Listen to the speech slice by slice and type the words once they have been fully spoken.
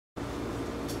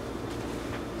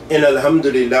إن الحمد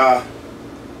لله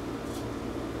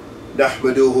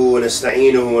نحمده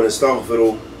ونستعينه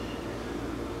ونستغفره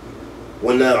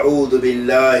ونعوذ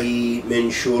بالله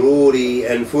من شرور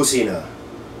أنفسنا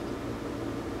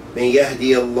من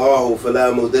يهدي الله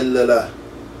فلا مضل له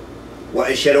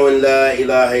وأشهد أن لا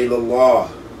إله إلا الله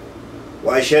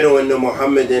وأشهد أن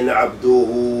محمدا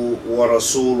عبده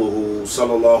ورسوله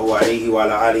صلى الله عليه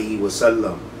وعلى آله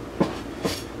وسلم.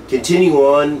 Continue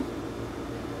on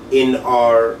in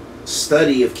our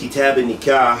study of Kitab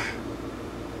al-Nikah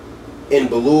in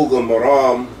Bulgur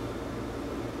al-Maraam,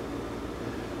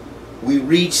 we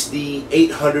reached the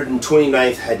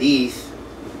 829th Hadeeth,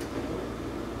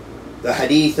 the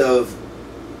Hadeeth of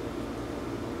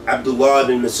Abdullah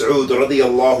bin Mas'ud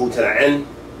radiyallahu ta'ala,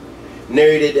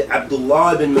 narrated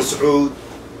Abdullah bin Mas'ud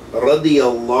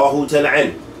radiyallahu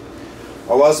ta'ala.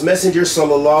 Allah's Messenger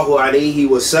sallallahu alayhi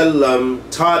wasallam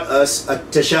taught us a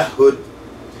tashahhud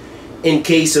in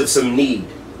case of some need,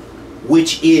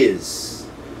 which is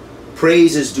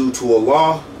praise is due to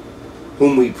Allah,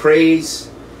 whom we praise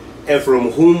and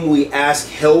from whom we ask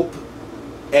help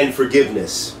and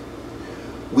forgiveness.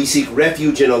 We seek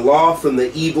refuge in Allah from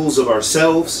the evils of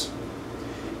ourselves.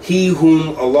 He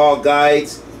whom Allah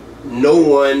guides, no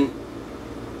one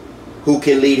who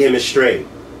can lead him astray.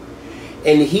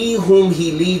 And he whom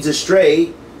he leads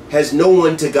astray has no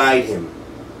one to guide him.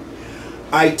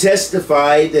 I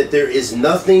testify that there is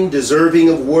nothing deserving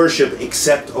of worship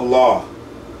except Allah.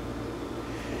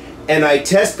 And I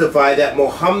testify that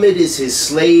Muhammad is his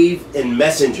slave and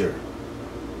messenger.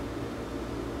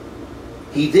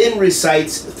 He then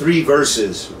recites 3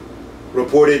 verses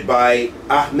reported by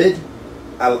Ahmed,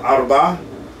 Al-Arba,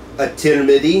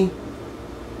 At-Tirmidhi,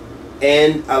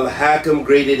 and Al-Hakam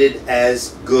graded it as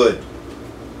good.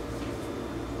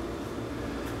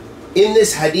 In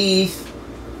this hadith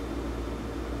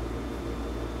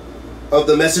of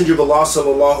the Messenger of Allah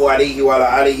sallallahu alayhi wa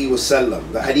alihi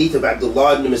wasallam, the hadith of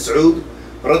Abdullah ibn Mas'ud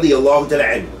radiyallahu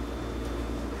ta'ala,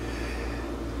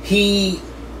 he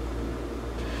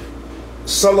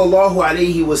sallallahu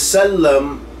alayhi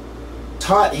wasallam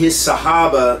taught his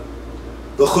Sahaba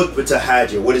the Khutbah to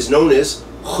Haajah, what is known as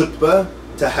Khutbah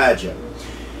to Haajah.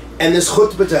 And this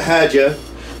Khutbah to Haajah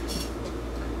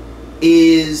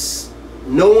is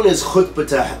known as Khutbah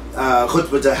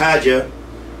to Haajah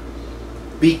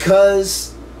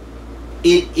because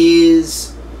it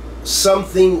is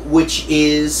something which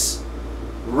is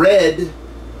read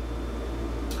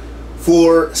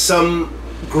for some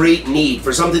great need,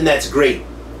 for something that's great.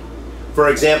 For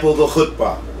example, the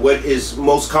khutbah, what is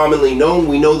most commonly known,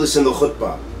 we know this in the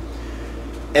khutbah.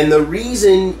 And the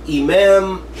reason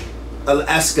Imam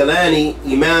al-Asqalani,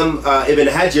 Imam Ibn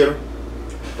Hajar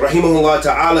rahimahullah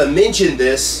ta'ala mentioned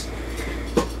this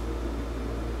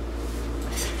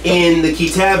in the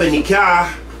Kitab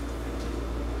al-Nikah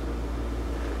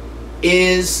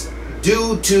is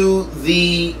due to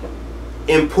the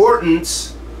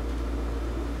importance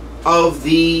of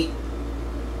the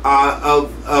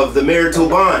marital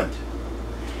bond,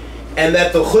 and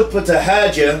that the Khutbah to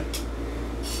Haajah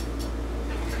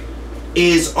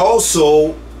is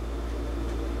also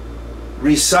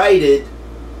recited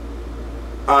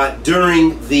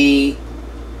during the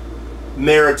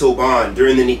marital bond,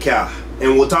 during the nikah.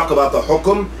 And we'll talk about the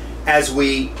hukum as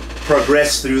we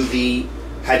progress through the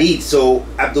hadith. So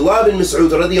Abdullah bin Mas'ud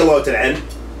radiyallahu ta'ala,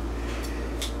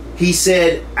 he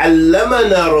said,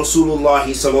 Allamana Rasulullah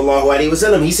sallallahu alayhi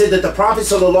wasallam. He said that the Prophet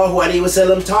sallallahu alayhi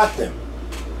wasallam taught them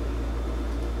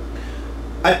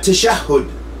at-tashahhud.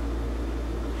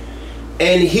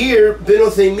 And here Bin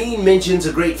Uthaymeen mentions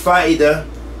a great fa'idah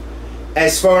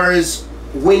as far as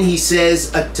when he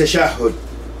says at-tashahhud.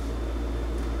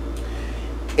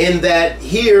 In that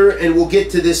here, and we'll get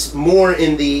to this more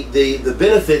in the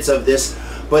benefits of this,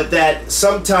 but that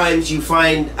sometimes you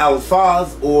find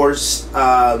alfaz or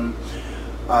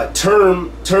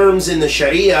terms in the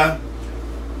Sharia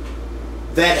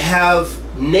that have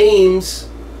names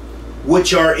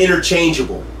which are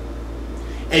interchangeable.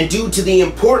 And due to the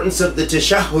importance of the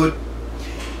tashahhud,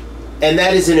 and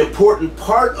that is an important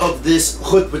part of this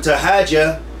khutbah to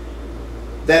Haajah,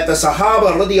 that the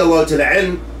Sahaba radiyallahu ta'ala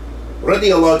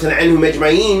anhum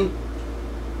ajma'in,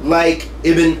 like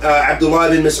Abdullah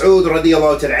bin Mas'ud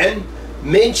radiyallahu ta'ala,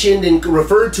 mentioned and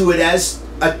referred to it as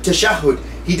a tashahhud.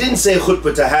 He didn't say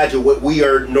khutbah to Haajah, what we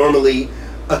are normally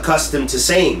accustomed to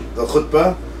saying, the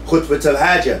khutbah to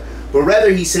Haajah, but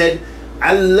rather he said,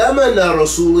 Allamana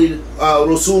Rasulullahi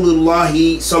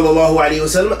sallallahu alayhi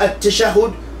wasallam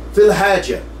at-tashahhud fil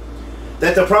Haajah,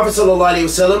 that the Prophet sallallahu alayhi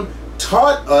wasallam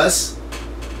taught us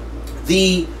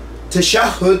the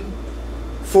tashahhud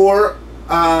for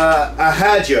a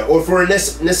Haajah, or for a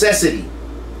necessity.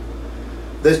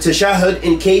 The tashahhud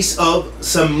in case of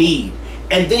some need.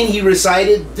 And then he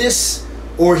recited this,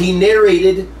 or he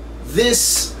narrated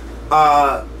this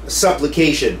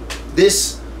supplication,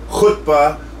 this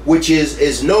khutbah, which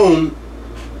is known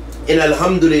in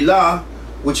Alhamdulillah,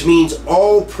 which means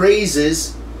all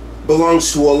praises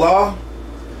belongs to Allah,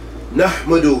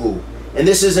 nahmaduhu. And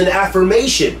this is an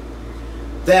affirmation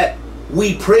that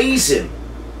we praise Him.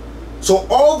 So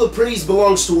all the praise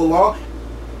belongs to Allah,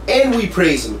 and we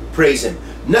praise Him.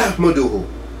 Nahmaduhu.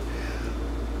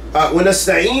 Wa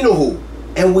nasta'inuhu.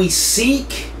 And we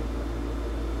seek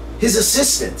His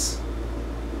assistance.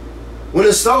 Wa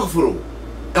nastaghfiru.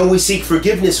 And we seek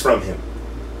forgiveness from Him.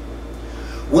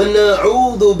 Wa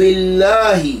na'udhu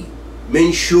billahi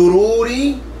min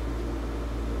shururi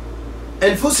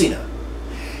anfusina.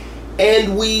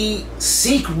 And we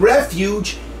seek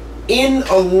refuge in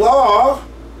Allah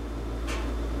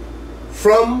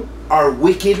from our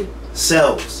wicked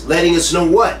selves, letting us know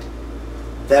what?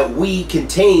 That we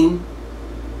contain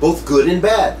both good and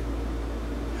bad.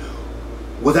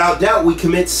 Without doubt, we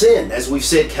commit sin, as we've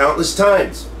said countless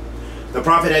times. The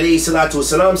Prophet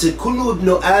ﷺ said, Kullu ibn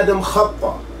Adam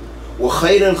khata, wa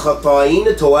khayran khata'in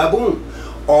tawabun.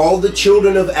 All the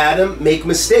children of Adam make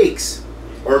mistakes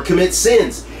or commit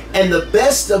sins, and the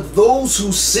best of those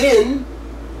who sin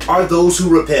are those who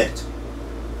repent.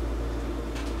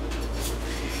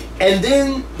 And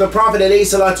then the Prophet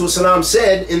ﷺ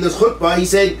said in the khutbah, he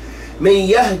said, Man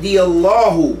yahdi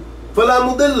Allahu fala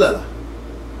mudilla.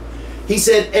 He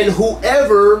said, and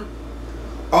whoever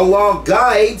Allah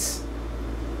guides,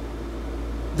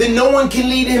 then no one can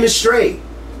lead him astray.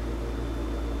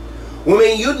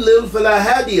 وَمَن يُضْلِلْ فَلَا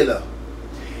هَادِيَ لَهُ.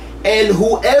 And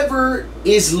whoever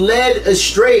is led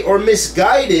astray or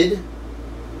misguided,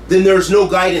 then there's no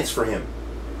guidance for him.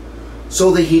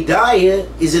 So the hidayah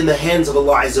is in the hands of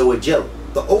Allah Azza wa Jal.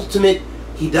 The ultimate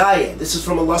hidayah. This is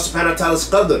from Allah subhanahu wa ta'ala's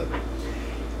qadr.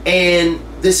 And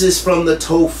this is from the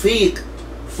tawfiq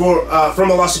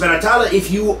from Allah subhanahu wa ta'ala if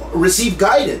you receive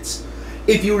guidance.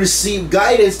 If you receive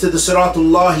guidance to the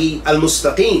Siratullahi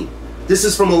al-Mustaqim. This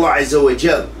is from Allah Azza wa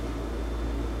Jal.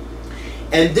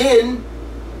 And then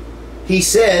he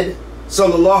said,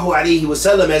 sallallahu alayhi wa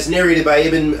sallam, as narrated by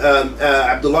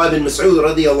Abdullah ibn Mas'ud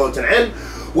radiyallahu ta'ala,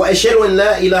 وَأَشْهَدُ أَنْ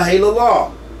لَا إِلَهَ إِلَّا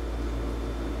اللَّهِ.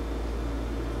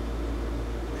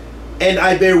 And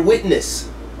I bear witness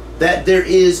that there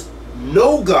is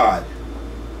no God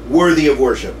worthy of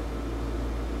worship.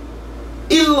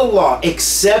 Illallah,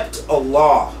 except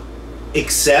Allah.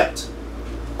 Except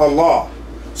Allah.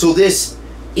 So this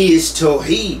is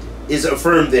Tawheed, is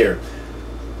affirmed there.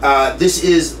 This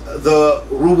is the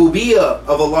Rububiyyah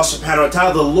of Allah subhanahu wa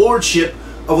ta'ala, the Lordship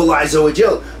of Allah Azza wa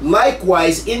Jal.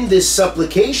 Likewise, in this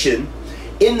supplication,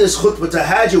 in this khutbah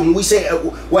Haajah, when we say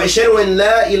وَأَشْهَدُ أَنْ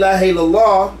لَا إِلَهَ إِلَّا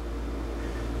اللَّهِ,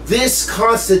 this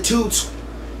constitutes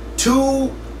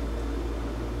two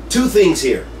things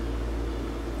here.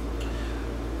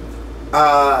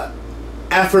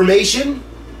 Affirmation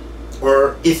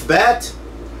or ithbat.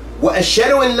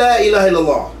 وَأَشْهَدُ أَنْ لَا إِلَهَ إِلَّا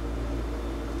اللَّهِ.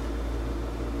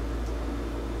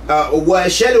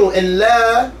 وَأَشْهَدُ أَنْ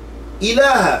لَا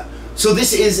إِلَهَ. So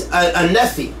this is a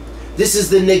nafi. This is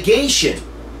the negation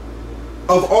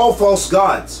of all false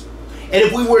gods. And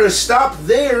if we were to stop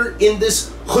there in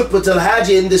this khutbah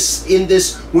al-Haajah, in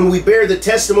this when we bear the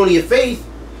testimony of faith,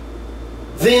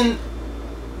 then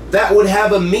that would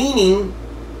have a meaning,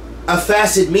 a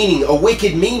fasid meaning, a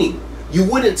wicked meaning. You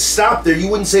wouldn't stop there. You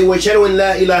wouldn't say وَأَشْهَدُ أَنْ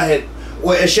لَا إِلَهَ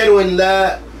وَأَشْهَدُ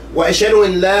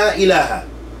أَنْ لَا إِلَهَ.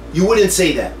 You wouldn't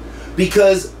say that,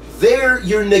 because there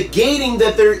you're negating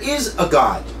that there is a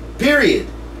God, period.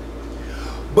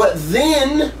 But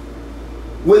then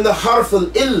when the harf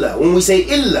al-illa, when we say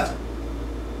illa,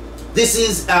 this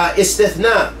is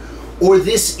istithna, or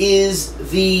this is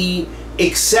the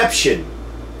exception.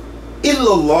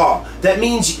 Illallah, that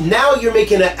means now you're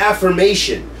making an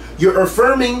affirmation. You're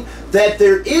affirming that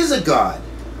there is a God.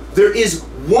 There is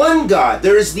one God.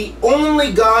 There is the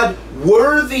only God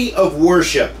worthy of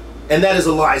worship, and that is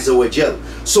Allah Azza wa Jal.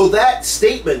 So that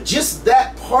statement, just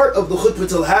that part of the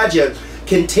khutbah al-Haajah,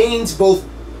 contains both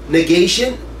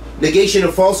negation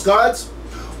of false gods,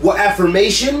 wa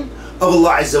affirmation of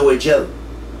Allah Azza wa Jal.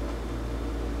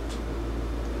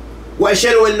 Wa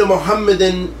ashhadu anna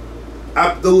Muhammadan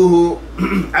abduhu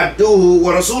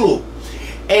wa rasuluhu.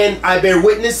 And I bear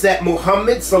witness that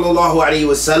Muhammad sallallahu alayhi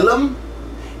wa sallam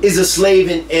is a slave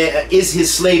and is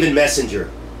his slave and messenger.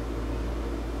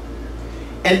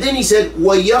 And then he said,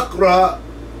 وَيَقْرَأ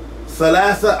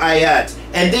ثَلَاثَ ayat.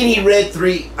 And then he read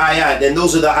 3 ayat. And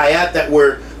those are the ayat that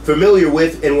we're familiar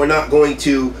with, and we're not going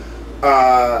to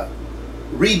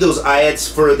read those ayats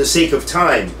for the sake of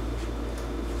time.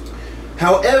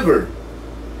 However,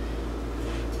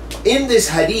 in this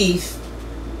hadith,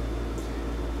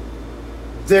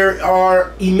 there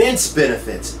are immense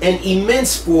benefits and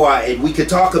immense fawaid we could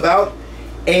talk about,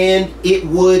 and it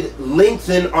would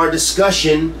lengthen our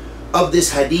discussion of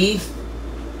this hadith.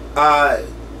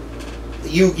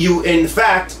 In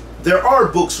fact, there are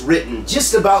books written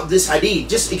just about this hadith,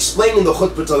 just explaining the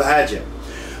Khutbah al-Haajah.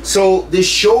 So this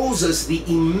shows us the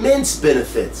immense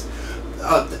benefits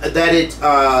that it,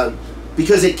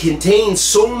 because it contains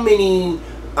so many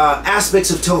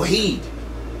aspects of Tawheed.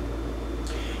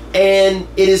 And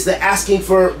it is the asking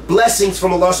for blessings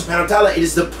from Allah subhanahu wa ta'ala. It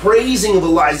is the praising of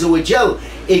Allah azza wa jal.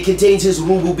 It contains His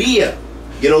rububiyyah.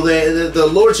 You know, the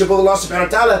lordship of Allah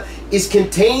subhanahu wa ta'ala is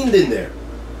contained in there.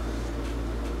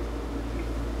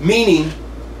 Meaning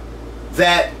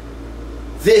that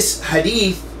this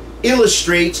hadith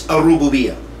illustrates a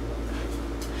rububiyyah.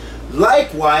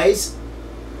 Likewise,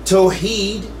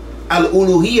 Tawheed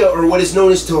al-Uluhiyyah, or what is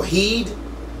known as Tawheed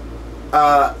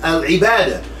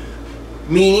al-Ibadah,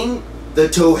 meaning the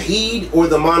Tawheed or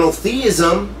the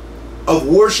monotheism of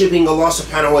worshipping Allah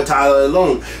subhanahu wa ta'ala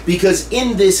alone. Because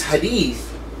in this hadith,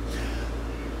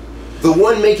 the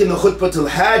one making the Khutbah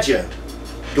al-Haajah,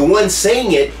 the one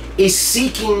saying it, is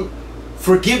seeking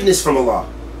forgiveness from Allah,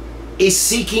 is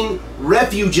seeking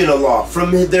refuge in Allah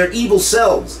from their evil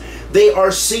selves. They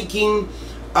are seeking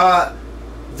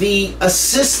the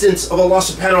assistance of Allah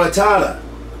subhanahu wa ta'ala.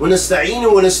 وَنَسْتَعِينُ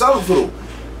وَنَسْتَغْفِرُ.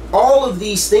 All of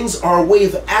these things are a way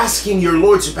of asking your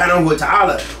Lord subhanahu wa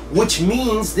ta'ala, which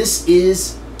means this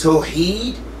is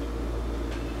Tawheed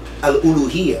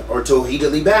al-Uluhiyyah or Tawheed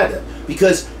al-Ibadah,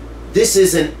 because this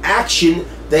is an action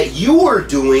that you are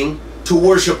doing to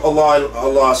worship Allah and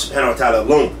Allah subhanahu wa ta'ala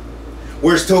alone.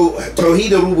 Whereas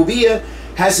Tawheed al-Rububiyyah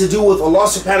has to do with Allah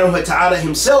subhanahu wa ta'ala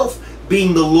Himself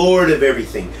being the Lord of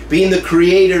everything, being the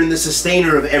creator and the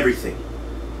sustainer of everything.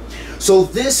 So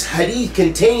this hadith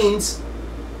contains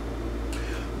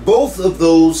both of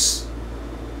those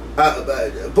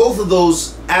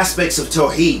aspects of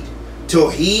Tawheed.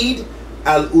 Tawheed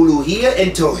al-Uluhiyyah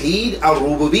and Tawheed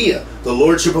al-Rububiyyah, the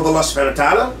lordship of Allah subhanahu wa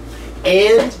ta'ala,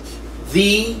 and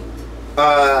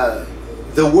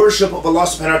the worship of Allah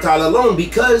subhanahu wa ta'ala alone,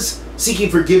 because seeking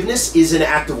forgiveness is an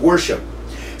act of worship.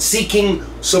 Seeking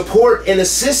support and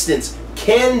assistance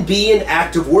can be an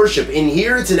act of worship. In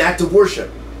here, it's an act of worship.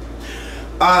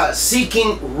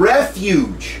 Seeking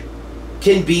refuge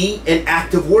can be an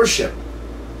act of worship,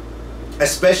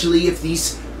 especially if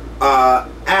these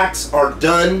acts are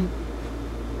done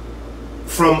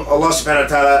from Allah subhanahu wa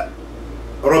ta'ala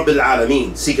Rabbil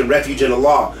Alameen, seeking refuge in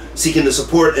Allah, seeking the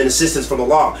support and assistance from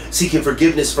Allah, seeking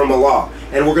forgiveness from Allah.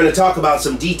 And we're going to talk about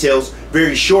some details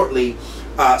very shortly,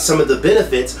 some of the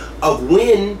benefits of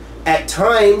when at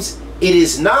times it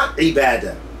is not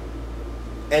ibadah,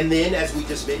 and then, as we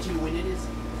just mentioned, when it is.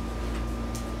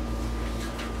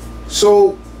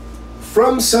 So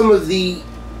from some of the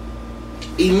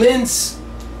immense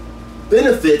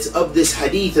benefits of this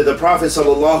hadith of the Prophet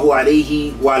sallallahu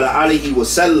alaihi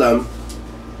wasallam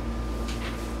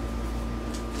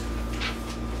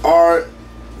are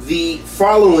the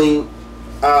following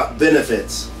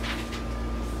benefits.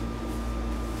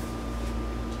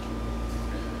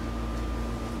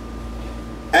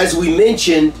 As we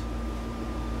mentioned,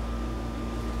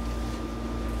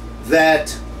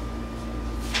 that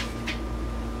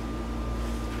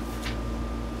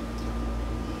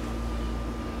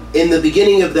in the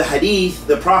beginning of the hadith,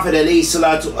 the Prophet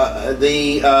Abdullah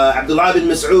bin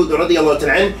Mas'ud radiyallahu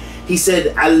ta'ala, he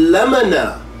said,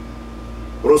 "Allamana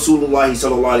Rasulullah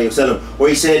sallallahu alayhi wasallam," or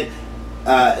he said,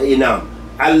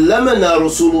 "Allamana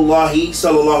Rasulullah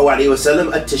sallallahu alayhi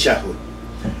wasallam at-tashahhud."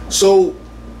 So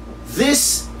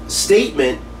this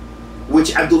statement,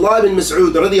 which Abdullah bin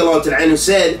Mas'ud radiyallahu ta'ala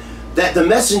said, that the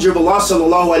Messenger of Allah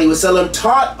sallallahu alayhi wasallam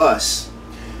taught us,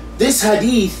 this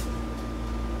hadith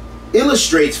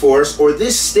illustrates for us, or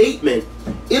this statement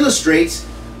illustrates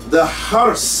the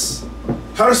hars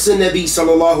al-Nabi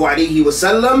sallallahu alayhi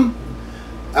wasallam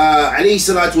alayhi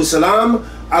salatu wasalam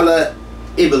ala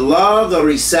iblagh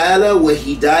al-risala wa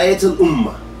hidayat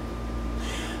al-ummah,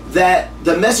 that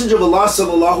the Messenger of Allah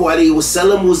sallallahu alayhi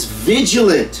wasallam was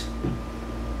vigilant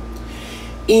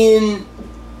in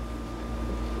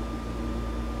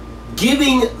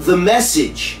giving the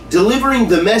message, delivering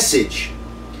the message,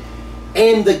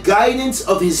 and the guidance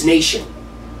of his nation.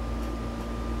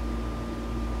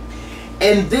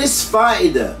 And this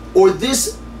fa'idah, or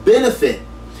this benefit,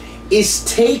 is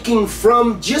taken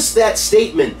from just that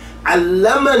statement,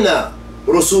 Allamana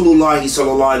Rasulullah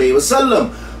sallallahu alayhi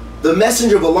wasallam, the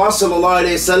Messenger of Allah sallallahu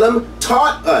alaihi wasallam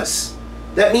taught us.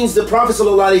 That means the Prophet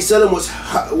sallallahu alaihi wasallam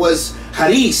was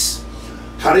haris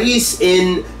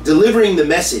in delivering the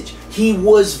message. He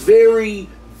was very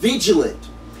vigilant,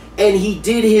 and he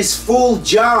did his full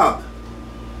job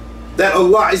that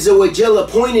Allah Azza wa Jalla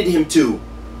appointed him to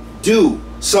do,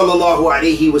 sallallahu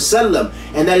alaihi wasallam,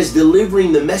 and that is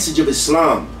delivering the message of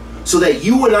Islam, so that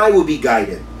you and I will be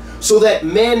guided, so that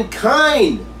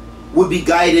mankind would be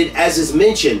guided, as is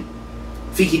mentioned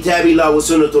fi kitabillah wa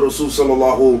sunnatu rasul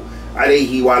sallallahu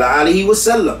alaihi wa alihi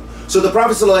wasallam. So the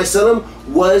Prophet sallallahu alaihi wasallam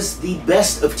was the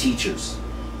best of teachers,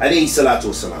 alayhi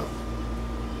salatu wasalam.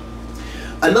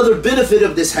 Another benefit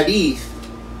of this hadith,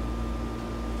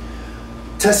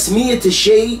 تسمية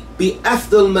الشيء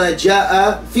بأفضل ما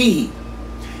جاء فيه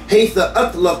حيث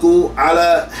أطلقوا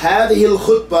على هذه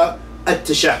الخطبة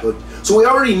التشهد. So we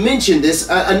already mentioned this.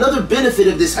 Another benefit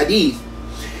of this hadith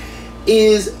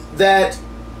is that,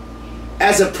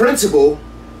 as a principle,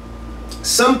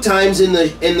 sometimes in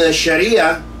the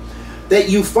Sharia, that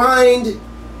you find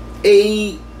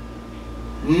a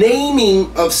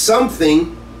naming of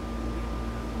something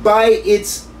by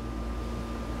its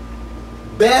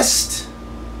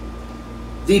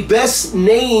the best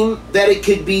name that it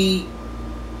could be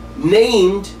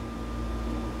named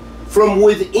from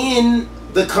within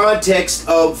the context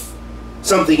of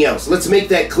something else. Let's make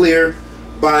that clear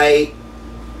by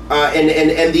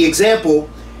and the example,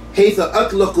 حيث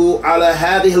أطلقوا على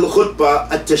هذه الخطبة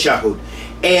التشهد.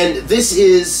 And this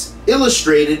is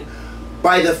illustrated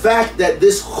by the fact that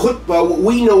this khutbah, what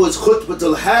we know as khutbah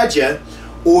al-Haajah,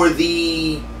 or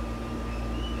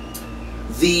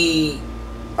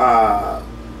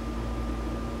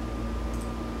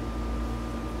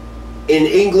in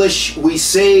English we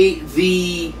say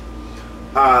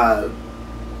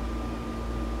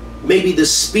maybe the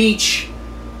speech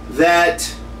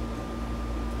that,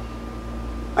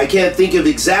 I can't think of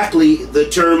exactly the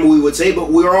term we would say,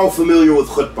 but we're all familiar with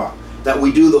khutbah, that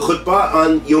we do the khutbah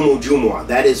on Yawm al-Jumu'ah,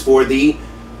 that is for the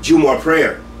Jumu'ah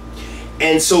prayer.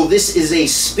 And so this is a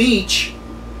speech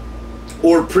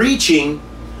or preaching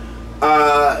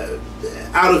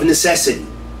out of necessity,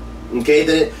 okay?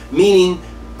 The meaning,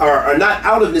 or not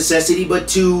out of necessity, but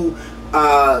to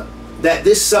that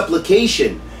this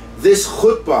supplication, this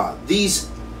khutbah, these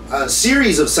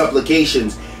series of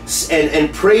supplications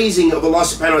and praising of Allah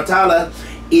subhanahu wa ta'ala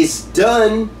is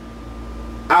done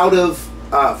out of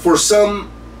for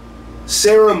some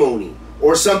ceremony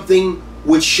or something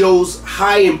which shows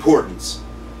high importance.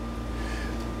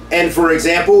 And for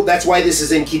example, that's why this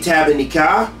is in Kitab and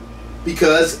Nikah,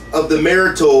 because of the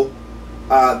marital,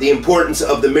 the importance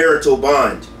of the marital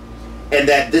bond, and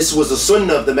that this was a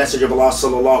sunnah of the Messenger of Allah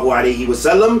sallallahu alaihi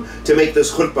wasallam to make this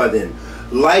khutbah then.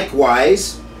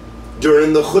 Likewise,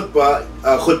 during the khutbah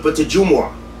to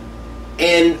Jumu'ah,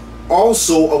 and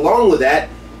also along with that,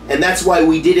 and that's why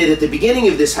we did it at the beginning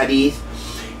of this hadith,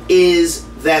 is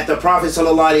that the Prophet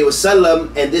sallallahu alaihi wasallam,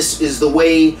 and this is the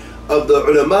way of the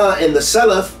ulama and the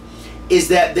Salaf, is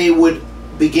that they would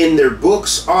begin their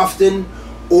books often,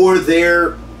 or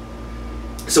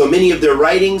so many of their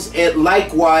writings, and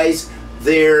likewise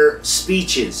their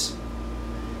speeches,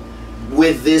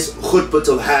 with this khutbah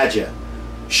al-Haajah,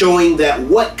 showing that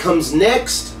what comes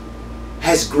next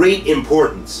has great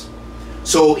importance.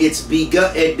 So it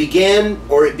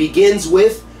begins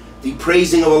with the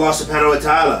praising of Allah subhanahu wa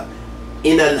ta'ala.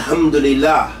 In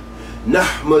alhamdulillah,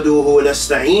 nahmaduhu wa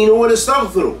nasta'inu wa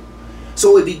nastaghfiruh.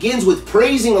 So it begins with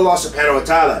praising Allah subhanahu wa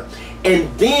ta'ala, and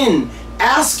then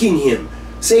asking Him,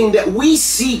 saying that we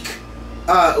seek,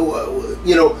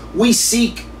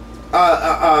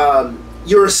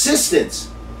 your assistance,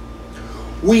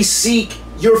 we seek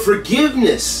your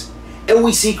forgiveness, and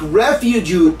we seek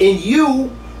refuge in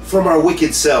you from our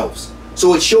wicked selves.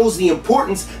 So it shows the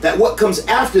importance that what comes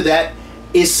after that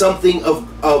is something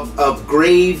of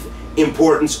grave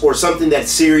importance, or something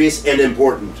that's serious and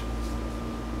important.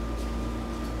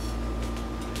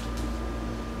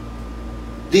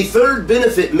 The third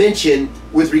benefit mentioned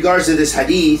with regards to this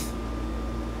hadith,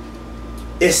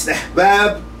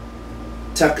 استحباب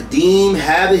تقديم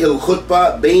هذه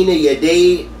الخطبة بين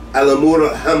يدي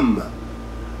الأمور الهامة.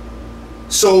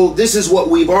 So this is what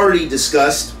we've already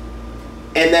discussed,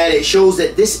 and that it shows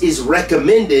that this is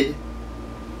recommended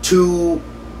to,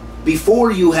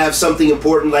 before you have something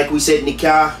important, like we said,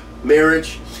 nikah,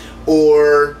 marriage,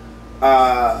 or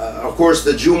of course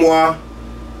the Jumu'ah,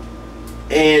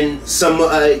 and some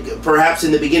perhaps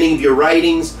in the beginning of your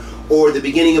writings or the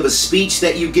beginning of a speech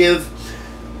that you give,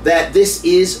 that this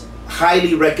is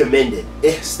highly recommended.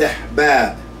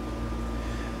 Istihbab.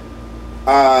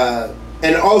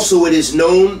 And also it is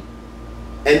known,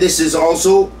 and this is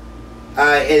also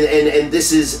and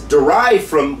this is derived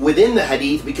from within the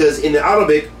hadith, because in the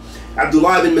Arabic,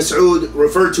 Abdullah ibn Mas'ud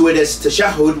referred to it as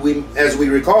tashahhud, as we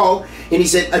recall, and he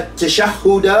said,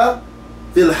 at-tashahhuda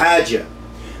fil Haajah,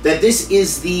 that this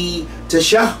is the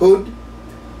tashahhud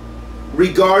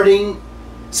regarding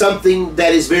something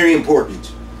that is very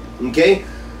important. Okay?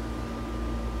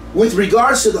 With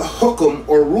regards to the hukum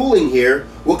or ruling here,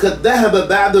 وَقَدْ ذَهَبَ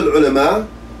بَعْضُ الْعُلَمَاءِ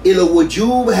إِلَى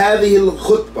وُجُوبِ هَذِهِ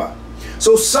الْخُطْبَةِ.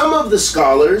 So some of the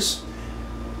scholars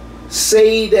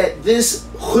say that this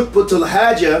khutbatul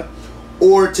Haajah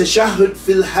or tashahhud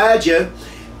fil Haajah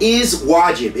is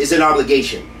wajib, is an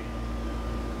obligation.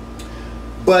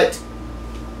 But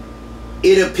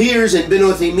it appears, and Ibn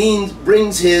Uthaymeen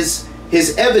brings his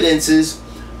evidences,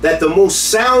 that the most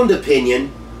sound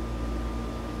opinion,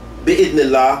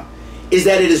 bi'idhnillah, is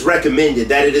that it is recommended,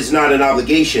 that it is not an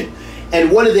obligation. And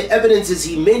one of the evidences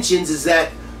he mentions is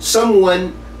that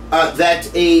someone, that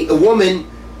a woman,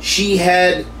 she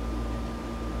had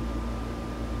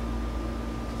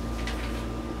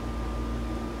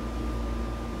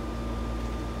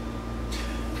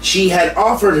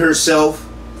offered herself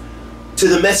to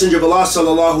the Messenger of Allah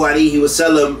sallallahu alaihi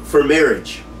wasallam for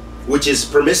marriage, which is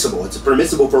permissible. It's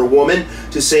permissible for a woman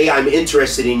to say, I'm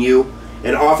interested in you,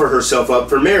 and offer herself up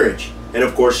for marriage. And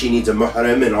of course she needs a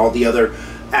mahram and all the other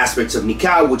aspects of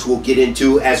nikah, which we'll get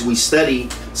into as we study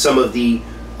some of the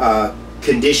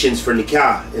conditions for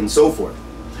nikah and so forth.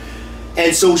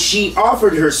 And so she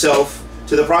offered herself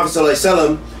to the Prophet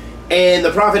ﷺ, and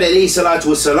the Prophet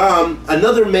ﷺ,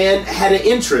 another man had an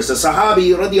interest, a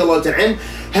Sahabi radiallahu anhu,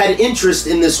 had interest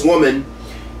in this woman,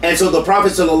 and so the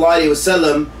Prophet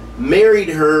ﷺ married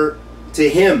her to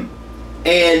him.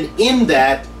 And in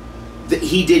that,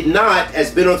 he did not,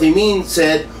 as Ibn Uthaymeen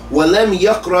said, وَلَمْ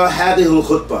يَقْرَأ هَذِهِ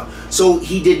الْخُطْبَةِ. So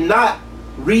he did not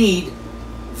read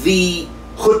the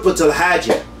khutbah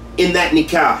al-Haajah in that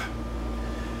nikah.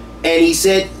 And he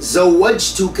said,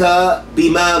 زَوَّجْتُكَ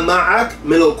بِمَا مَعَكْ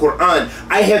مِنَ الْقُرْآنِ.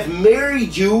 I have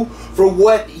married you for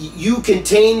what you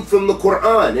contain from the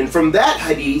Quran. And from that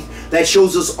hadith, that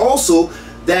shows us also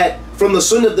that from the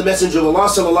sunnah of the Messenger of Allah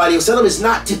sallallahu alaihi wasallam is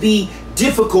not to be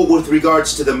difficult with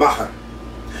regards to the mahar.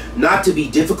 Not to be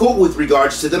difficult with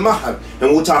regards to the mahar.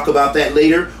 And we'll talk about that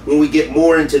later when we get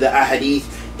more into the ahadith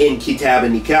in Kitab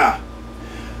and Nikah.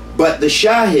 But the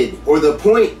shahid, or the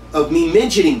point of me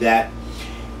mentioning that,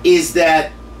 is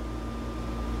that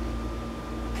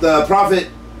the Prophet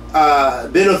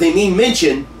Ibn Uthaymeen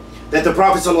mentioned that the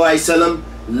Prophet ﷺ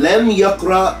lam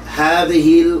yaqra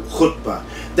hadhihi al-khutbah,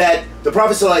 that the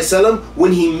Prophet ﷺ,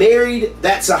 when he married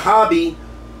that Sahabi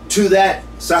to that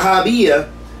Sahabiya,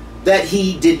 that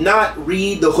he did not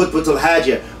read the khutbah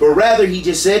al-Haajah, but rather he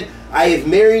just said, I have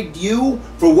married you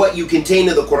for what you contain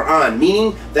of the Quran,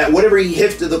 meaning that whatever he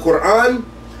hifted the Quran,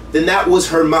 then that was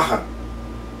her mahar.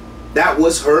 That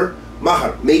was her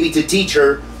mahar, maybe to teach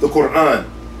her the Quran.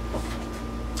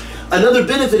 Another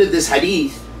benefit of this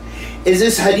hadith is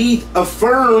this hadith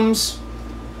affirms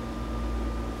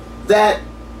that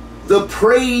the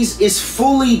praise is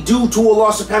fully due to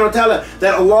Allah subhanahu wa ta'ala,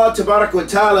 that Allah tabarak wa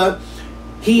ta'ala,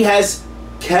 He has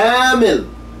kamil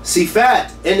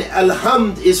sifat, and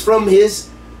alhamd is from his,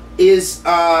 it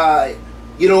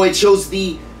shows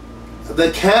the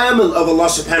kamil of Allah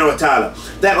subhanahu wa ta'ala,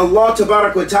 that Allah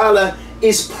tabarak wa ta'ala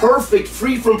is perfect,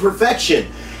 free from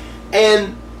perfection,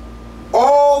 and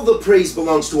all the praise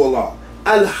belongs to Allah.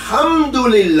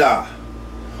 Alhamdulillah,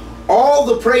 all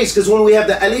the praise, because when we have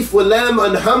the alif wa lam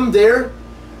and ham there,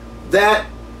 that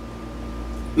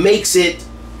makes it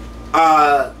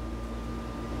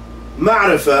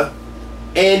ma'rifah,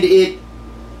 and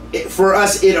for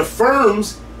us it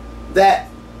affirms that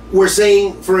we're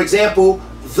saying, for example,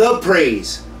 the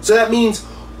praise. So that means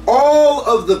all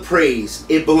of the praise,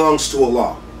 it belongs to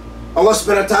Allah. Allah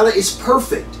subhanahu wa ta'ala is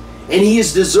perfect, and He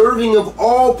is deserving of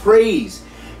all praise.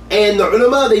 And the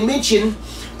ulama, they mention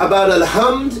about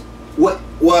alhamd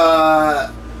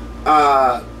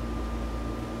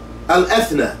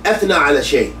al-athna ala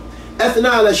shay.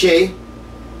 Athna ala shay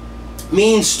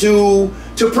means to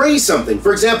praise something.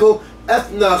 For example,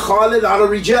 athna Khalid ala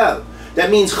rijal. That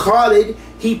means Khalid,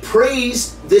 he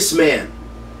praised this man.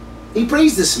 He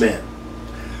praised this man.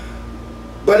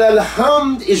 But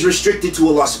alhamd is restricted to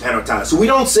Allah subhanahu wa ta'ala. So we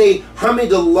don't say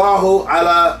hamidallahu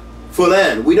ala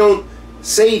fulan. We don't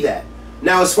say that.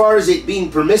 Now, as far as it being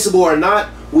permissible or not,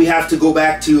 we have to go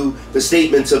back to the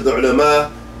statements of the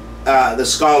ulama, the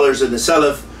scholars of the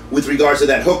Salaf with regards to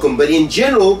that hukum. But in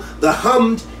general, the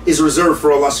hamd is reserved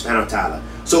for Allah subhanahu wa ta'ala.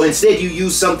 So instead you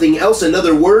use something else,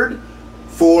 another word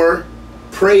for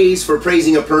praise, for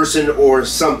praising a person or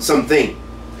something.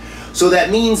 So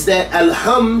that means that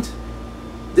alhamd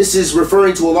this is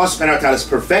referring to Allah subhanahu wa ta'ala's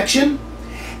perfection,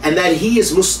 and that He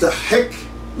is mustahiq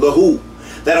lahu,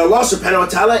 that Allah subhanahu wa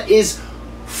ta'ala is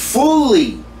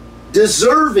fully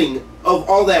deserving of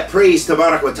all that praise,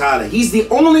 tabarak wa ta'ala. He's the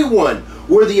only one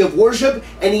worthy of worship,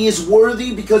 and He is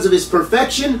worthy because of His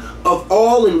perfection of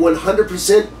all and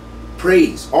 100%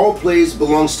 praise. All praise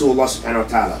belongs to Allah subhanahu wa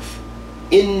ta'ala.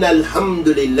 Inna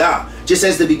alhamdulillah. Just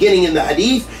as the beginning in the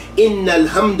hadith, Inna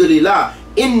alhamdulillah.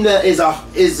 Inna is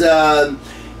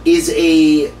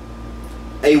a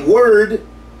word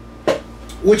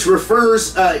which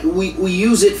refers, we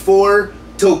use it for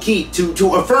tawqeed,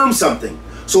 to affirm something.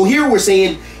 So here we're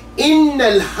saying, Inna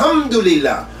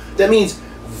alhamdulillah. That means,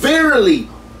 verily,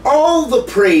 all the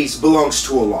praise belongs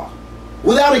to Allah.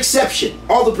 Without exception,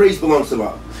 all the praise belongs to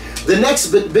Allah. The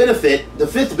next benefit, the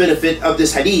fifth benefit of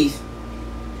this hadith,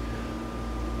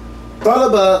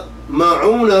 طَلَبَ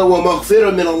مَعُونَ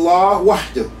وَمَغْفِرَ مِنَ اللَّهِ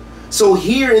وَحْدَهُ. So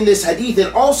here in this hadith,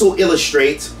 it also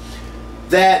illustrates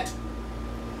that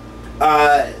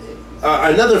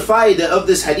another faida of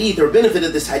this hadith, or benefit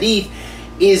of this hadith,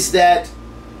 is that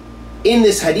in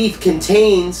this hadith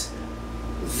contains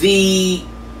the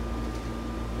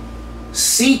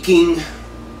seeking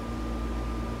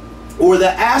or the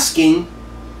asking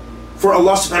for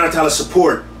Allah subhanahu wa ta'ala's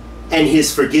support and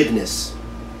His forgiveness.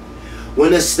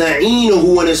 وَنَسْتَعِينُهُ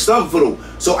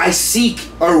وَنَسْتَغْفِرُهُ. So I seek,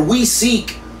 or we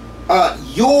seek,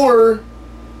 your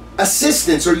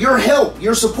assistance, or your help,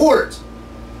 your support.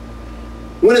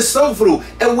 وَنَسْتَغْفِرُهُ.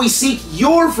 And we seek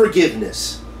your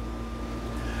forgiveness.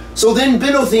 So then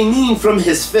Ibn Uthaymeen, from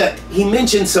his fiqh, he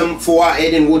mentioned some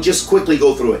fawaid, and we'll just quickly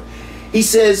go through it. He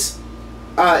says,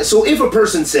 so if a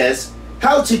person says,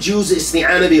 how to use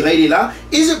isti'ana bi ghayrillah,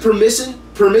 is it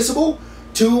permissible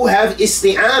to have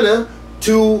isti'ana,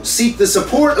 to seek the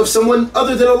support of someone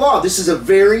other than Allah? This is a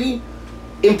very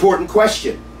important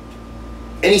question.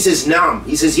 And he says, Naam.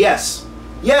 He says, yes.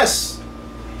 Yes.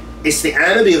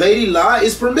 Isti'ana bi ghayrillah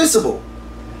is permissible.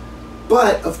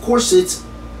 But, of course, it's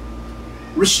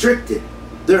restricted.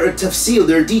 There are tafsil,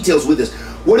 there are details with this.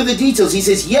 What are the details? He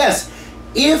says, yes,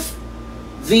 if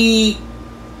the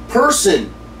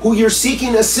person who you're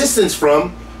seeking assistance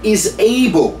from is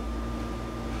able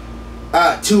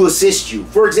to assist you.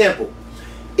 For example,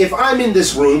 if I'm in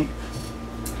this room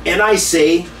and I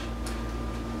say,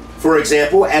 for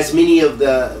example, as many of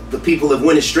the people have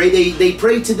went astray, they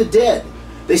pray to the dead.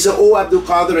 They say, oh Abdul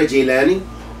Qadir al-Jilani,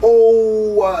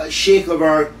 oh Sheikh of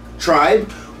our tribe,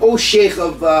 oh Sheikh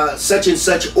of such and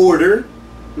such order,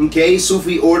 okay,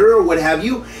 Sufi order or what have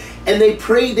you, and they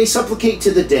pray, they supplicate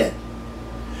to the dead.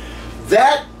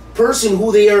 That person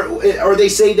who they are, or they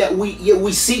say that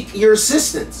we seek your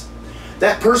assistance,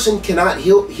 that person cannot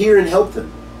hear and help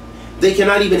them. They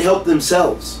cannot even help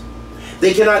themselves.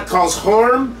 They cannot cause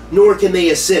harm, nor can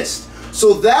they assist.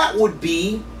 So that would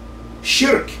be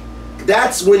shirk.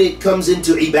 That's when it comes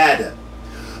into ibadah.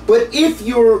 But if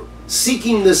you're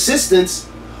seeking the assistance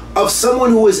of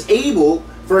someone who is able,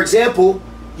 for example,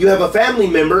 you have a family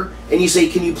member and you say,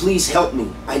 can you please help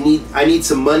me? I need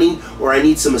some money, or I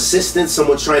need some assistance.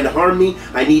 Someone's trying to harm me.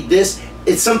 I need this.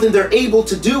 It's something they're able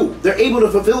to do. They're able to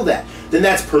fulfill that. Then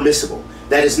that's permissible.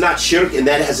 That is not shirk, and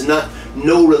that has no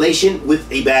relation with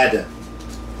ibadah.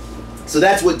 So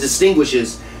that's what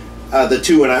distinguishes the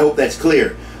two, and I hope that's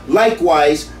clear.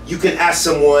 Likewise, you can ask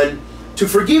someone to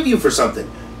forgive you for something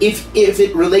if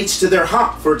it relates to their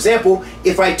haqq. For example,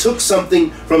 if I took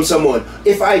something from someone,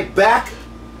 if I have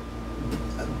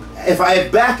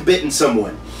backbitten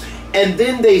someone, and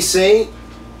then they say,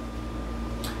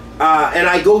 and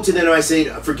I go to them and I say,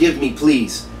 forgive me,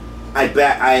 please.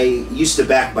 I used to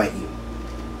backbite you.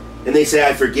 And they say,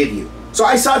 I forgive you. So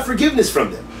I sought forgiveness from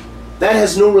them. That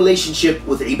has no relationship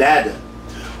with ibadah.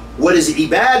 What is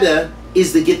ibadah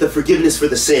is to get the forgiveness for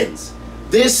the sins.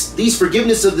 These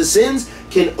forgiveness of the sins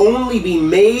can only be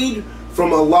made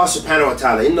from Allah subhanahu wa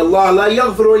ta'ala. Inna Allah la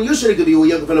yaghfiru an yushrika bihi wa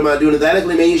yaghfiru ma duna dhalika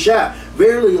liman yasha.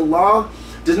 Verily, Allah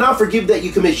does not forgive that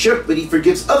you commit shirk, but He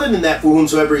forgives other than that for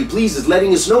whomsoever He pleases,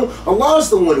 letting us know Allah is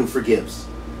the one who forgives.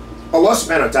 Allah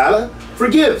subhanahu wa ta'ala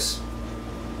forgives.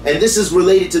 And this is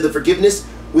related to the forgiveness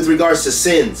with regards to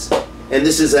sins. And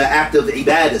this is an act of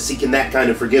ibadah, seeking that kind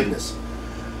of forgiveness.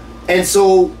 And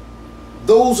so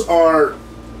those are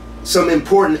some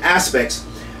important aspects.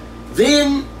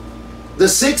 Then the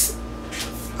sixth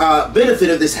benefit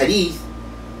of this hadith,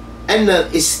 أن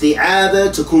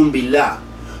الاستعاذة تكون بالله.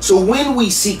 So when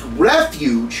we seek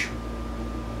refuge,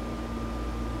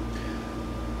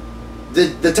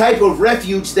 the type of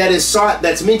refuge that is sought,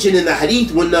 that's mentioned in the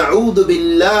hadith, وَنَعُوذُ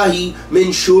بِاللَّهِ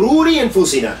مِنْ شُرُورِ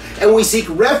أَنفُسِنَا, and we seek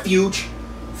refuge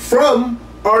from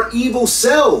our evil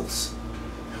selves.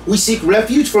 We seek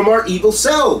refuge from our evil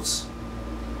selves.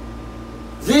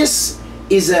 This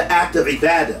is an act of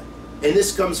ibadah, and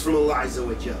this comes from Allah Azza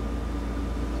wa Jalla.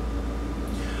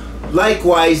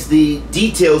 Likewise, the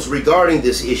details regarding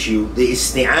this issue, the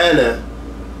isti'ana,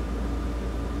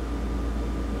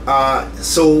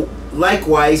 so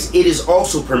likewise, it is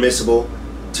also permissible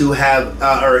to have,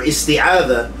 or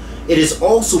isti'adha, it is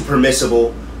also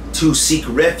permissible to seek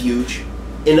refuge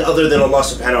in other than Allah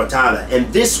subhanahu wa ta'ala.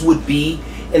 And this would be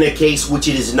in a case which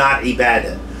it is not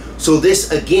ibadah. So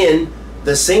this, again,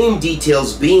 the same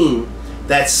details being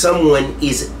that someone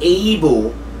is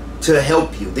able to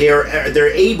help you. They're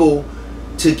able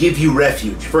to give you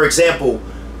refuge. For example,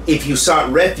 if you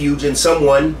sought refuge in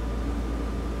someone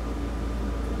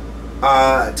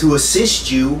to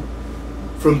assist you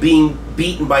from being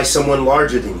beaten by someone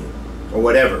larger than you, or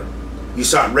whatever. You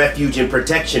sought refuge and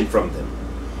protection from them,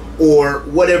 or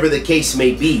whatever the case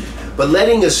may be. But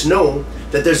letting us know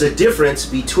that there's a difference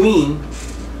between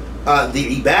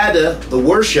the ibadah, the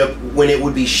worship, when it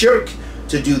would be shirk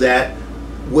to do that,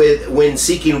 when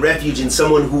seeking refuge in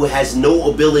someone who has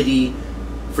no ability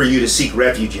for you to seek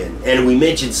refuge in. And we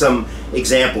mentioned some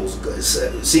examples: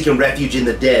 seeking refuge in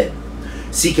the dead,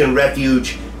 seeking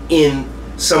refuge in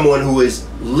someone who is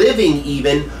living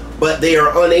even, but they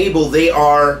are unable, they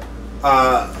are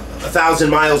 1,000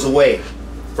 miles away.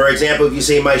 For example, if you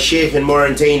say, my sheikh in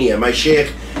Mauritania, my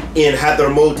sheikh in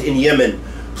Hadramaut in Yemen,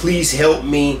 please help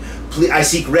me, please, I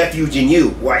seek refuge in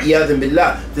you, wa'iyadhan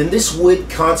billah, then this would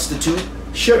constitute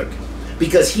shirk,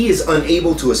 because he is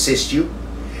unable to assist you.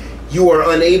 You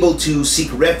are unable to seek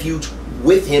refuge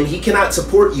with him. He cannot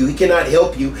support you, he cannot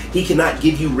help you, he cannot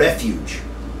give you refuge,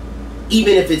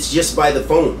 even if it's just by the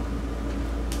phone.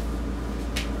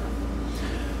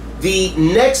 The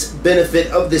next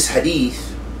benefit of this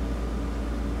hadith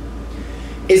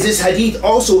is this hadith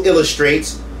also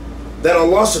illustrates that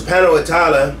Allah subhanahu wa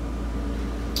ta'ala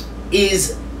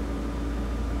is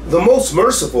the most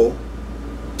merciful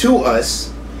to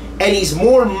us, and he's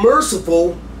more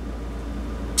merciful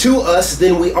to us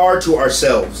than we are to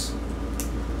ourselves.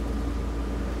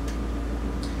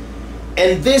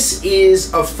 And this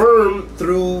is affirmed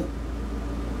through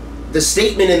the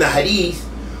statement in the hadith,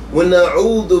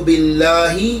 وَنَعُوذُ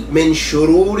بِاللَّهِ مِنْ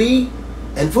شُرُورِ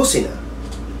أَنفُسِنَا.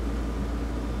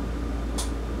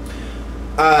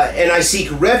 And I seek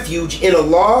refuge in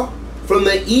Allah from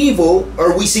the evil,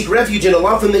 or we seek refuge in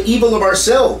Allah from the evil of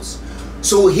ourselves.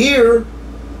 So here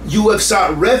you have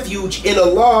sought refuge in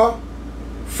Allah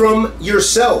from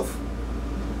yourself.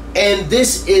 And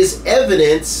this is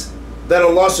evidence that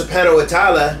Allah subhanahu wa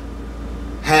ta'ala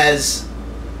has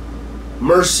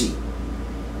mercy,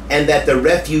 and that the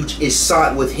refuge is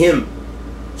sought with him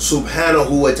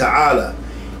subhanahu wa ta'ala.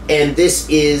 And this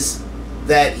is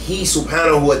that he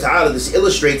subhanahu wa ta'ala, this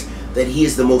illustrates that he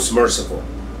is the most merciful,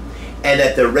 and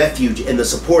that the refuge and the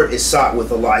support is sought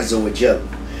with Allah Azza wa Jal.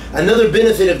 Another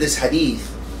benefit of this hadith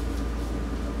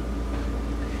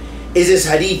is this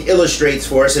hadith illustrates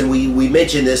for us, and we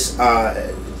mentioned this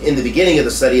in the beginning of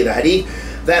the study of the hadith,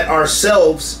 that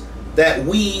ourselves,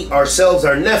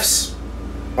 our nafs,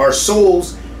 our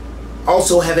souls,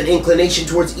 also have an inclination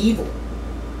towards evil.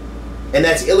 And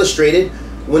that's illustrated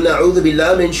وَنَعُوذُ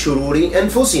بِاللَّهِ مِنْ شُرُورِ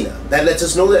أَنفُسِنَا. That lets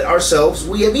us know that ourselves,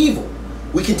 we have evil.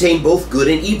 We contain both good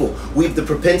and evil. We have the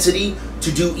propensity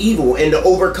to do evil and to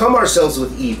overcome ourselves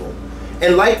with evil.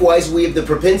 And likewise, we have the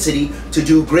propensity to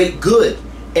do great good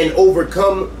and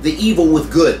overcome the evil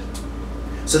with good.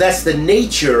 So that's the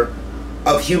nature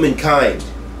of humankind,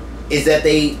 is that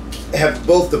they have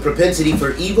both the propensity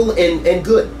for evil and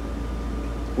good.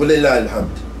 Walillah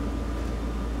alhamd.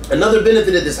 Another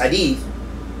benefit of this hadith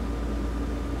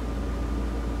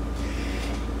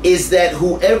is that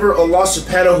whoever Allah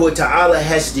subhanahu wa ta'ala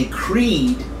has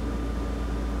decreed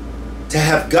to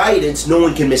have guidance, no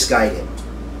one can misguide him.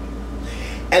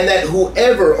 And that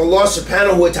whoever Allah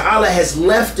subhanahu wa ta'ala has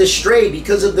left astray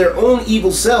because of their own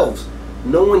evil selves,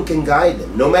 no one can guide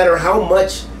them, no matter how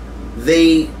much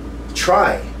they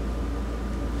try.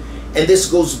 And this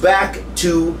goes back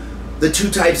to the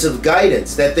two types of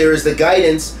guidance, that there is the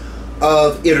guidance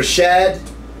of irshad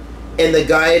and the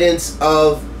guidance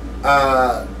of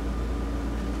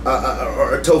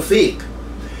or tawfiq.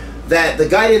 That the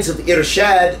guidance of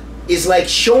irshad is like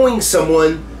showing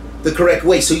someone the correct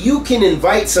way. So you can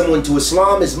invite someone to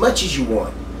Islam as much as you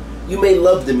want. You may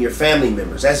love them, your family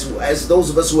members. As those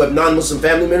of us who have non-Muslim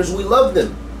family members, we love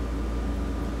them.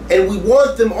 And we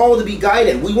want them all to be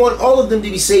guided. We want all of them to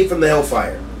be saved from the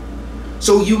hellfire.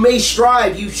 So you may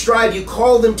strive, you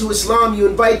call them to Islam, you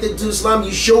invite them to Islam,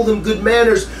 you show them good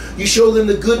manners, you show them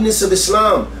the goodness of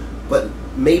Islam. But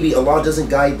maybe Allah doesn't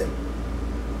guide them.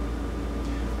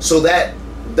 So that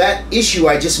issue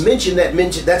I just mentioned,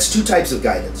 that's two types of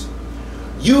guidance.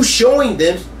 You showing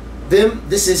them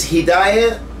this is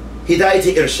hidayah to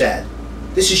irshad.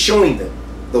 This is showing them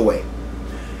the way.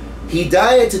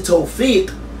 Hidayah to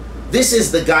tawfiq, this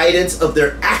is the guidance of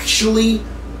their actually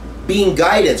being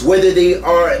guidance, whether they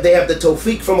have the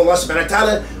tawfiq from Allah subhanahu wa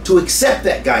ta'ala to accept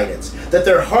that guidance, that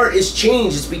their heart is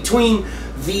changed. It's between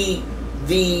the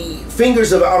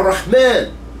fingers of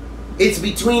Ar-Rahman, it's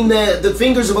between the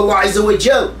fingers of Allah Azza wa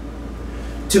Jal,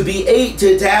 to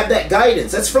have that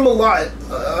guidance. That's from Allah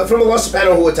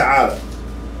subhanahu wa ta'ala.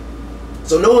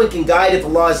 So no one can guide if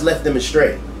Allah has left them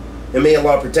astray. And may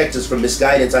Allah protect us from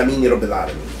misguidance. Ameen ya Rabbil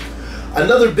Alameen.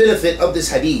 Another benefit of this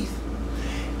hadith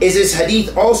is this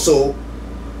hadith also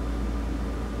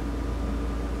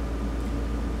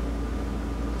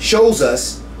shows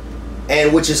us,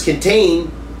 and which is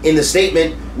contained in the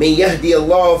statement, "Man yahdi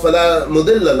Allah fala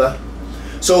mudilla lah."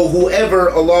 So whoever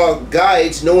Allah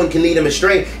guides, no one can lead him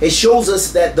astray. It shows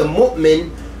us that the mu'min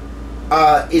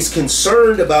is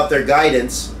concerned about their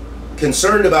guidance,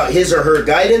 concerned about his or her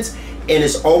guidance, and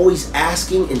is always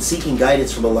asking and seeking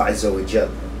guidance from Allah Azza wa Jal.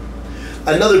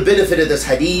 Another benefit of this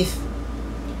hadith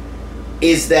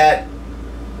is that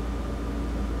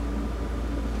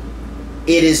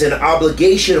it is an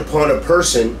obligation upon a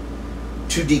person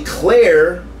to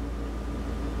declare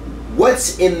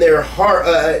what's in their heart,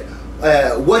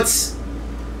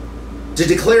 to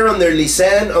declare on their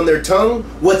lisan, on their tongue,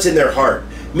 what's in their heart.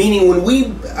 Meaning when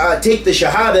we take the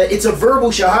shahada, it's a verbal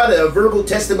shahada, a verbal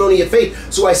testimony of faith.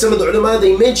 So why some of the ulama,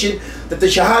 they mention that the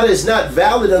shahada is not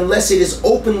valid unless it is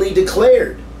openly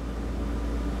declared.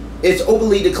 It's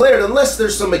openly declared unless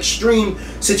there's some extreme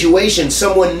situation.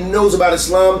 Someone knows about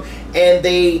Islam and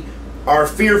they are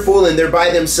fearful and they're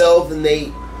by themselves, and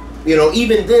they,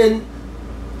 even then,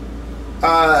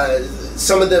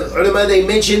 some of the ulama, they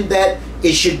mentioned that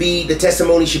the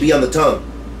testimony should be on the tongue.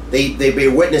 They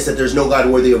bear witness that there's no God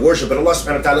worthy of worship, but Allah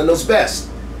subhanahu wa ta'ala knows best.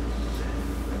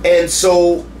 And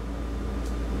so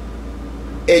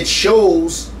it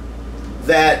shows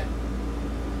that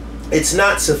it's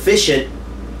not sufficient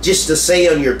just to say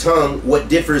on your tongue what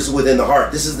differs within the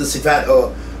heart. This is the sifat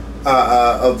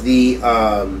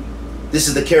this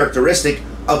is the characteristic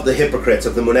of the hypocrites,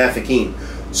 of the munafiqeen.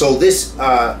 So this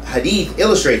hadith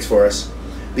illustrates for us,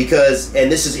 and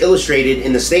this is illustrated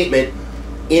in the statement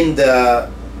in the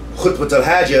Khutbah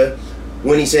al-Haajah,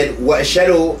 when he said,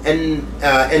 وَأَشْهَدُ أَنْ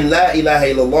لَا إِلَهَ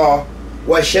إِلَّا اللَّهِ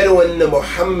وَأَشْهَدُ أَنَّ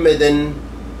مُحَمَّدًا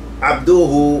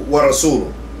عَبْدُهُ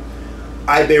وَرَسُولُهُ.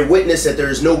 I bear witness that there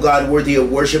is no God worthy of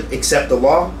worship except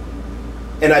Allah,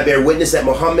 and I bear witness that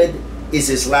Muhammad is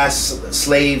his last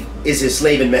slave, is his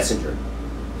slave and messenger.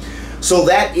 So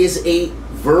that is a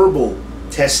verbal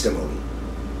testimony,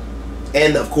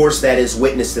 and of course that is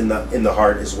witnessed in the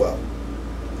heart as well.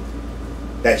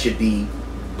 That should be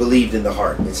believed in the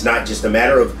heart. It's not just a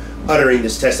matter of uttering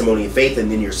this testimony of faith and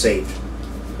then you're saved.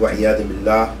 Another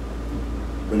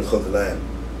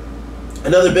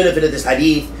benefit of this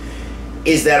hadith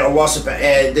is that Allah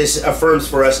this affirms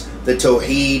for us the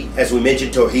tawheed, as we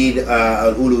mentioned, tawheed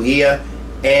al-uluhiyya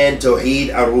and tawheed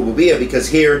al-rububiyyah, because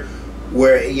here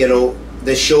where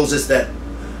this shows us that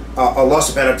Allah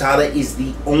subhanahu wa ta'ala is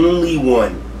the only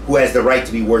one who has the right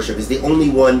to be worshipped, is the only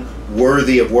one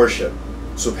worthy of worship,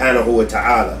 subhanahu wa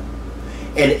ta'ala.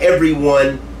 And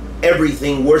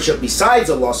everything worshipped besides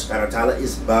Allah subhanahu wa ta'ala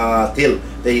is batil.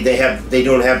 They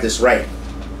don't have this right.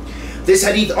 This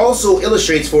hadith also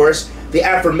illustrates for us the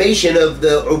affirmation of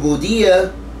the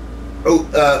ubudiyyah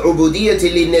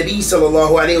lin Nabi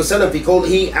sallallahu alayhi wa sallam fi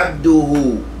qawlihi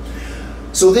abduhu.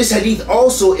 So this hadith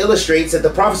also illustrates that the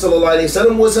Prophet sallallahu alayhi wa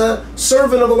sallam was a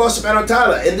servant of Allah subhanahu wa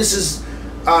ta'ala, and this is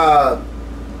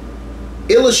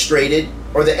illustrated,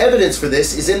 or the evidence for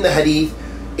this is in the hadith,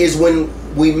 is when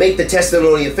we make the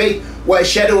testimony of faith,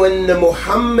 وَأَشْهَدُ أَنَّ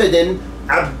مُحَمَّدًا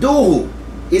عَبْدُهُ,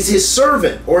 is his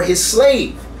servant or his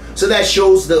slave. So that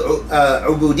shows the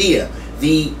ubudiyyah,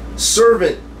 the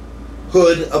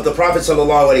servanthood of the Prophet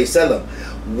sallallahu alaihi wasallam.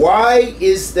 Why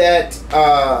is that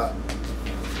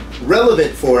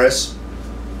relevant for us?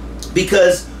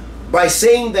 Because by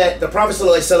saying that the Prophet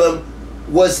sallallahu alaihi wasallam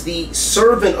was the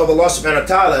servant of Allah subhanahu wa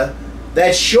ta'ala,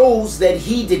 that shows that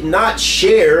he did not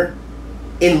share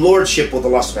in lordship with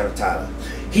Allah subhanahu wa ta'ala.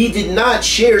 He did not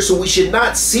share, so we should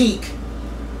not seek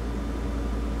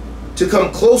to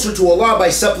come closer to Allah by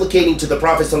supplicating to the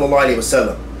Prophet sallallahu alaihi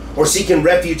wasallam, or seeking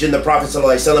refuge in the Prophet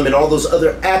sallallahu alaihi wasallam and all those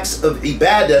other acts of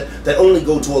ibadah that only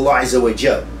go to Allah Azza wa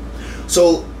Jal.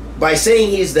 So by saying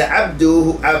he's the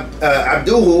abduhu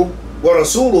wa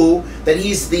rasuluhu, that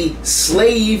he's the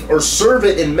slave or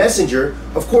servant and messenger,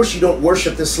 of course you don't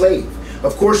worship the slave.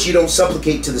 Of course, you don't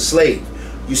supplicate to the slave.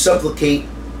 You supplicate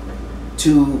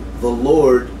to the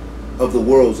Lord of the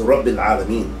worlds, Rabbil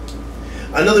Alameen.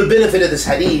 Another benefit of this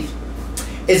hadith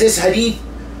is this hadith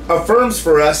affirms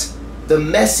for us the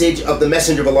message of the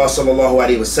Messenger of Allah sallallahu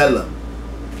alaihi wasallam,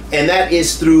 and that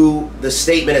is through the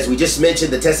statement, as we just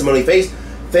mentioned, the testimony of faith,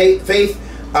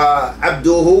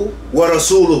 abduhu wa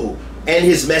rasuluhu, and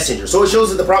his messenger. So it shows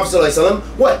that the Prophet sallallahu alaihi wasallam,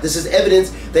 what? This is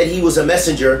evidence that he was a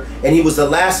messenger, and he was the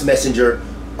last messenger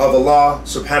of Allah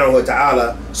subhanahu wa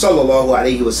ta'ala sallallahu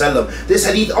alaihi wasallam. This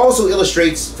hadith also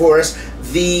illustrates for us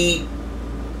the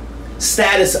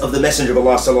status of the Messenger of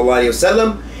Allah sallallahu alaihi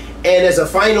wasallam. And as a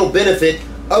final benefit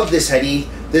of this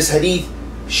hadith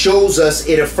shows us,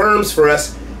 it affirms for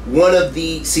us one of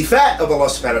the sifat of Allah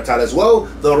subhanahu wa ta'ala as well,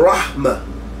 the rahmah,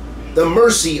 the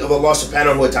mercy of Allah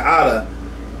subhanahu wa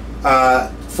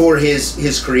ta'ala for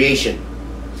his creation.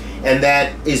 And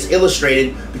that is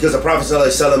illustrated because the Prophet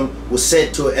ﷺ was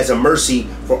sent to as a mercy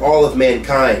for all of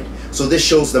mankind. So this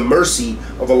shows the mercy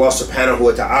of Allah subhanahu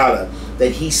wa ta'ala,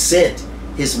 that he sent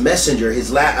his messenger,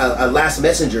 his last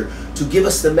messenger, to give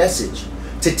us the message,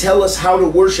 to tell us how to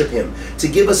worship him, to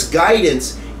give us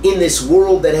guidance in this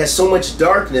world that has so much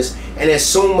darkness and has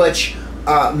so much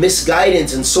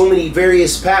misguidance and so many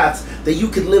various paths, that you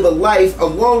could live a life, a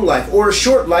long life or a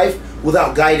short life,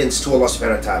 without guidance to Allah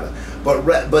subhanahu wa ta'ala.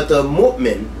 But the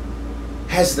mu'min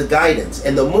has the guidance,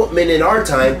 and the mu'min in our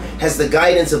time has the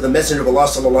guidance of the Messenger of Allah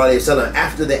sallallahu alaihi wasallam.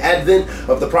 After the advent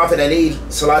of the Prophet alayhi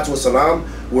salatu wasalam,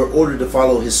 we're ordered to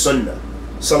follow his sunnah,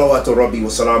 salawatu rabbi wa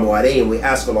salamu alayhi, and we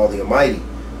ask Allah the Almighty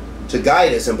to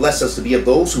guide us and bless us to be of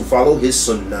those who follow his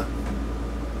sunnah.